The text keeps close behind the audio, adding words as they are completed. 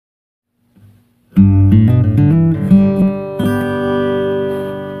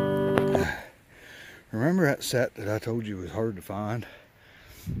that set that I told you was hard to find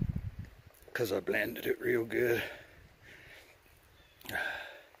because I blended it real good.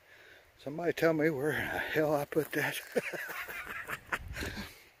 Somebody tell me where the hell I put that.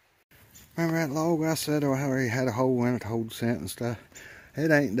 Remember that log I said I already had a hole in it to hold scent and stuff?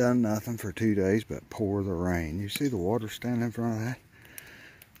 It ain't done nothing for 2 days but pour the rain. You see the water standing in front of that?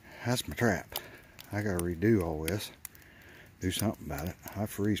 That's my trap. I gotta redo all this. Do something about it. I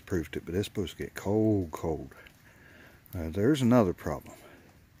freeze proofed it, but it's supposed to get cold, cold. There's another problem.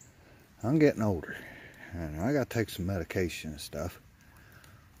 I'm getting older and I gotta take some medication and stuff.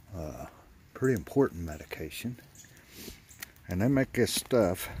 Pretty important medication. And they make this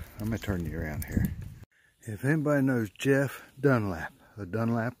stuff. Let me turn you around here. If anybody knows Jeff Dunlap of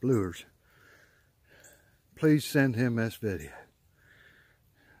Dunlap Lures, please send him this video.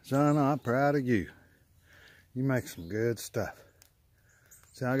 Son, I'm proud of you. You make some good stuff.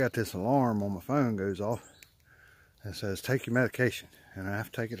 See, I got this alarm on my phone goes off that says take your medication, and I have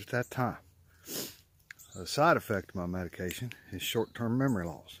to take it at that time. The side effect of my medication is short-term memory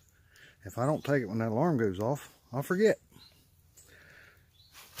loss. If I don't take it when that alarm goes off, I'll forget.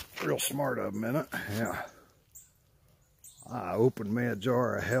 Real smart of them, innit? Yeah. I opened me a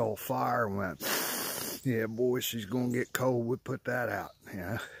jar of hellfire and went, yeah, boy, she's gonna get cold. We put that out.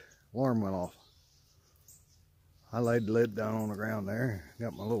 Yeah. Alarm went off. I laid the lid down on the ground there,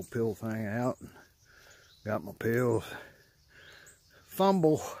 got my little pill thing out, got my pills.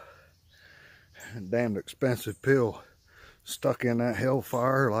 Fumble. Damned expensive pill stuck in that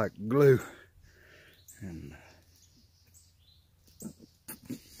hellfire like glue. And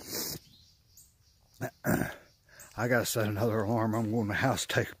I gotta set another alarm. I'm going to the house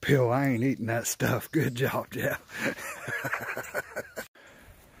to take a pill. I ain't eating that stuff. Good job, Jeff.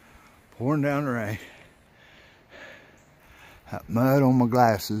 Pouring down the rain. That mud on my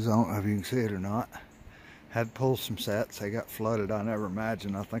glasses, I don't know if you can see it or not. Had to pull some sets. They got flooded. I never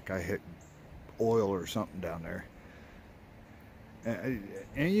imagined. I think I hit oil or something down there.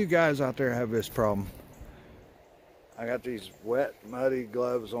 And you guys out there have this problem. I got these wet, muddy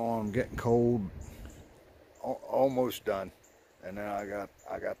gloves on, getting cold. Almost done, and then I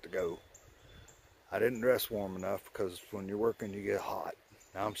got to go. I didn't dress warm enough because when you're working you get hot.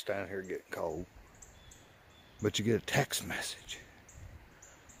 Now I'm standing here getting cold. But you get a text message.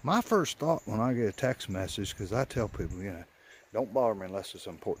 My first thought when I get a text message, because I tell people, you know, don't bother me unless it's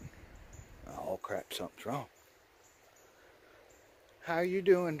important. Oh crap, something's wrong. How you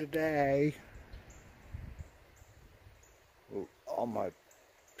doing today? Well, all my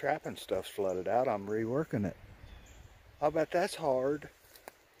trapping stuff's flooded out. I'm reworking it. I bet that's hard.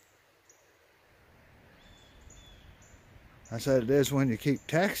 I said it is when you keep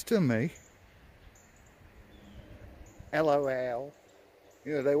texting me. LOL.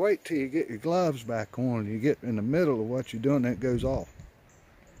 You know, they wait till you get your gloves back on and you get in the middle of what you're doing and it goes off.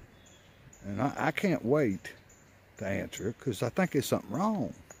 And I can't wait to answer it because I think there's something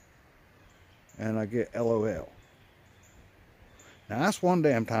wrong. And I get LOL. Now that's one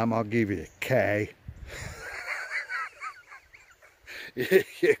damn time I'll give you a K.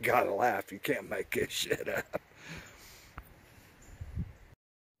 You gotta laugh. You can't make this shit up.